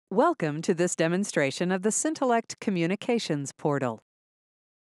Welcome to this demonstration of the Syntellect Communications Portal.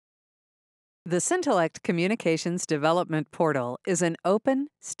 The Syntellect Communications Development Portal is an open,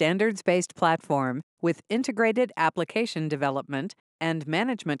 standards-based platform with integrated application development and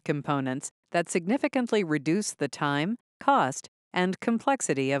management components that significantly reduce the time, cost, and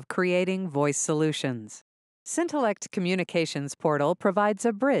complexity of creating voice solutions. Syntellect Communications Portal provides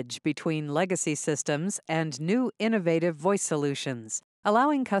a bridge between legacy systems and new innovative voice solutions,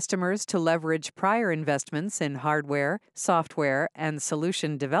 allowing customers to leverage prior investments in hardware, software, and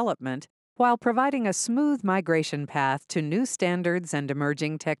solution development while providing a smooth migration path to new standards and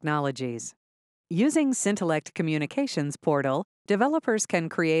emerging technologies. Using Syntellect Communications Portal, developers can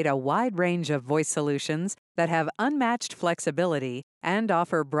create a wide range of voice solutions that have unmatched flexibility and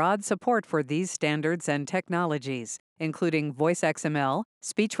offer broad support for these standards and technologies, including voice XML,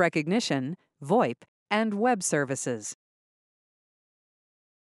 speech recognition, VoIP, and web services.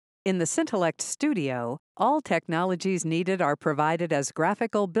 In the Syntellect Studio, all technologies needed are provided as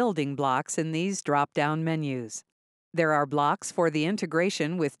graphical building blocks in these drop-down menus. There are blocks for the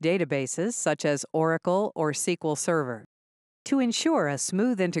integration with databases such as Oracle or SQL Server. To ensure a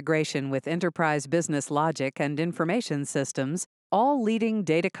smooth integration with enterprise business logic and information systems, all leading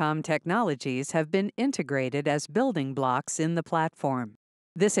datacom technologies have been integrated as building blocks in the platform.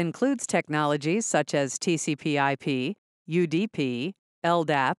 This includes technologies such as TCP/IP, UDP,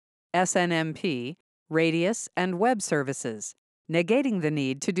 LDAP, SNMP, Radius, and web services, negating the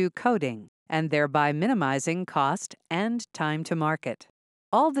need to do coding and thereby minimizing cost and time to market.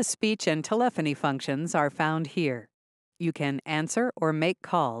 All the speech and telephony functions are found here. You can answer or make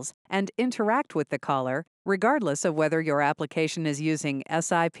calls and interact with the caller regardless of whether your application is using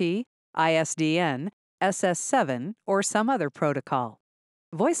SIP, ISDN, SS7, or some other protocol.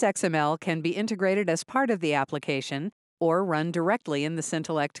 Voice XML can be integrated as part of the application or run directly in the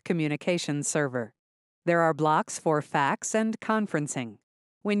Syntellect Communications Server. There are blocks for fax and conferencing.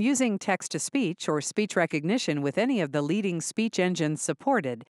 When using text-to-speech or speech recognition with any of the leading speech engines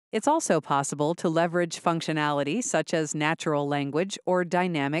supported, it's also possible to leverage functionality such as natural language or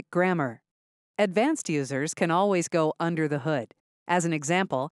dynamic grammar. Advanced users can always go under the hood. As an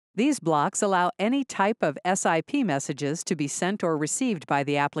example, these blocks allow any type of SIP messages to be sent or received by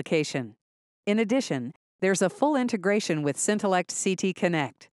the application. In addition, there's a full integration with Syntellect CT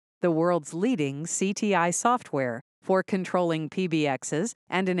Connect, the world's leading CTI software for controlling PBXs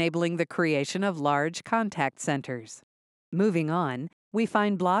and enabling the creation of large contact centers. Moving on, we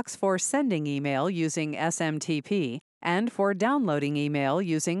find blocks for sending email using SMTP and for downloading email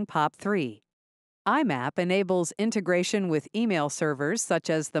using POP3. IMAP enables integration with email servers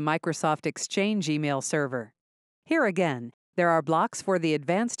such as the Microsoft Exchange email server. Here again, there are blocks for the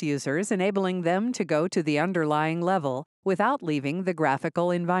advanced users enabling them to go to the underlying level without leaving the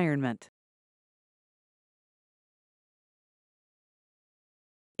graphical environment.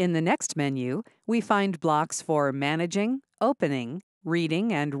 In the next menu, we find blocks for managing, opening,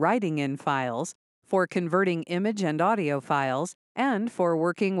 reading and writing in files, for converting image and audio files, and for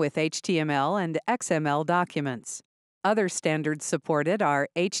working with HTML and XML documents. Other standards supported are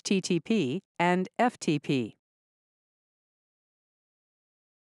HTTP and FTP.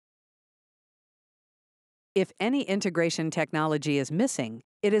 If any integration technology is missing,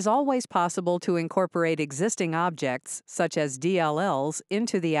 it is always possible to incorporate existing objects, such as DLLs,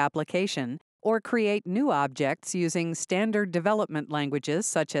 into the application, or create new objects using standard development languages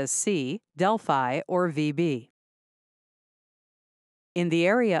such as C, Delphi, or VB. In the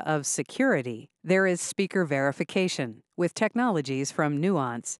area of security, there is speaker verification, with technologies from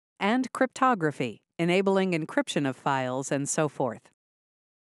Nuance, and cryptography, enabling encryption of files and so forth.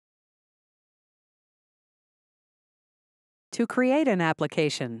 To create an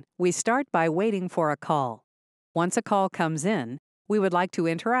application, we start by waiting for a call. Once a call comes in, we would like to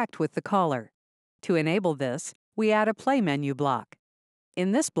interact with the caller. To enable this, we add a play menu block.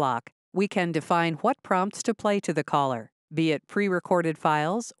 In this block, we can define what prompts to play to the caller, be it pre-recorded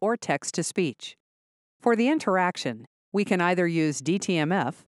files or text-to-speech. For the interaction, we can either use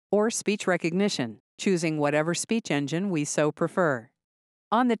DTMF or speech recognition, choosing whatever speech engine we so prefer.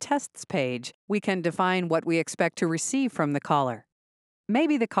 On the Tests page, we can define what we expect to receive from the caller.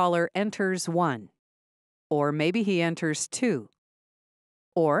 Maybe the caller enters 1, or maybe he enters 2,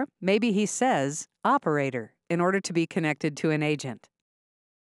 or maybe he says operator in order to be connected to an agent.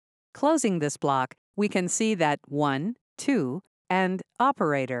 Closing this block, we can see that 1, 2, and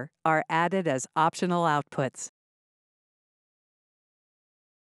operator are added as optional outputs.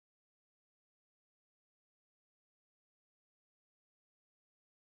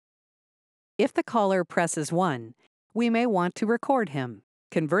 If the caller presses 1, we may want to record him.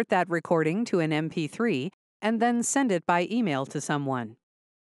 convert that recording to an MP3, and then send it by email to someone.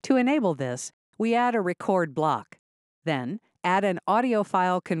 To enable this, we add a record block. Then, add an audio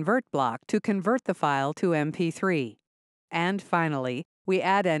file convert block to convert the file to MP3. And finally, we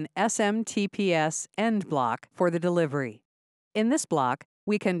add an SMTPS end block for the delivery. In this block,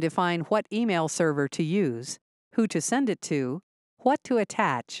 we can define what email server to use, who to send it to, what to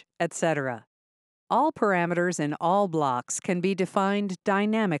attach, etc. All parameters in all blocks can be defined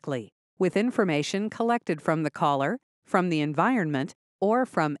dynamically, with information collected from the caller, from the environment, or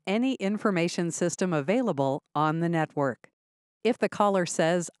from any information system available on the network. If the caller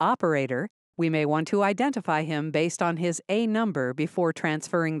says operator, we may want to identify him based on his A number before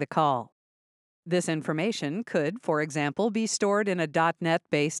transferring the call. This information could, for example, be stored in a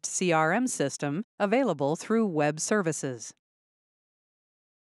 .NET-based CRM system available through web services.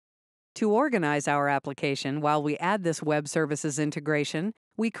 To organize our application while we add this web services integration,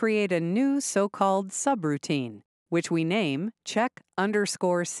 we create a new so-called subroutine, which we name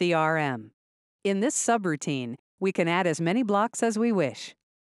check_CRM. In this subroutine, we can add as many blocks as we wish.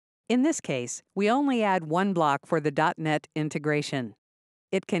 In this case, we only add one block for the .NET integration.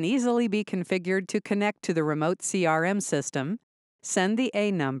 It can easily be configured to connect to the remote CRM system, send the A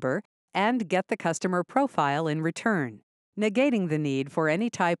number, and get the customer profile in return, negating the need for any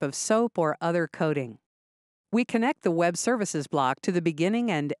type of SOAP or other coding. We connect the web services block to the beginning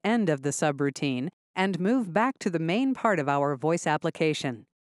and end of the subroutine and move back to the main part of our voice application.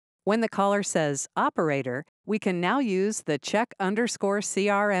 When the caller says operator, we can now use the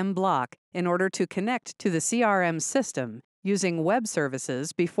check_CRM block in order to connect to the CRM system using web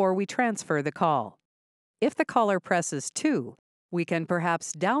services before we transfer the call. If the caller presses 2, we can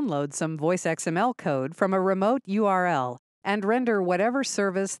perhaps download some voice XML code from a remote URL and render whatever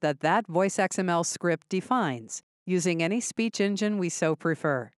service that voice XML script defines, using any speech engine we so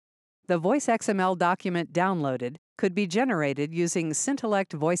prefer. The voice XML document downloaded could be generated using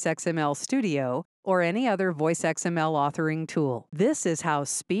Syntellect Voice XML Studio or any other voice XML authoring tool. This is how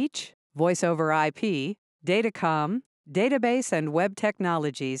speech, voice over IP, datacom, database, and web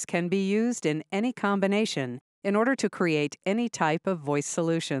technologies can be used in any combination in order to create any type of voice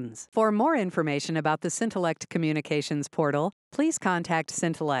solutions. For more information about the Syntellect Communications Portal, please contact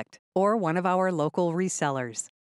Syntellect or one of our local resellers.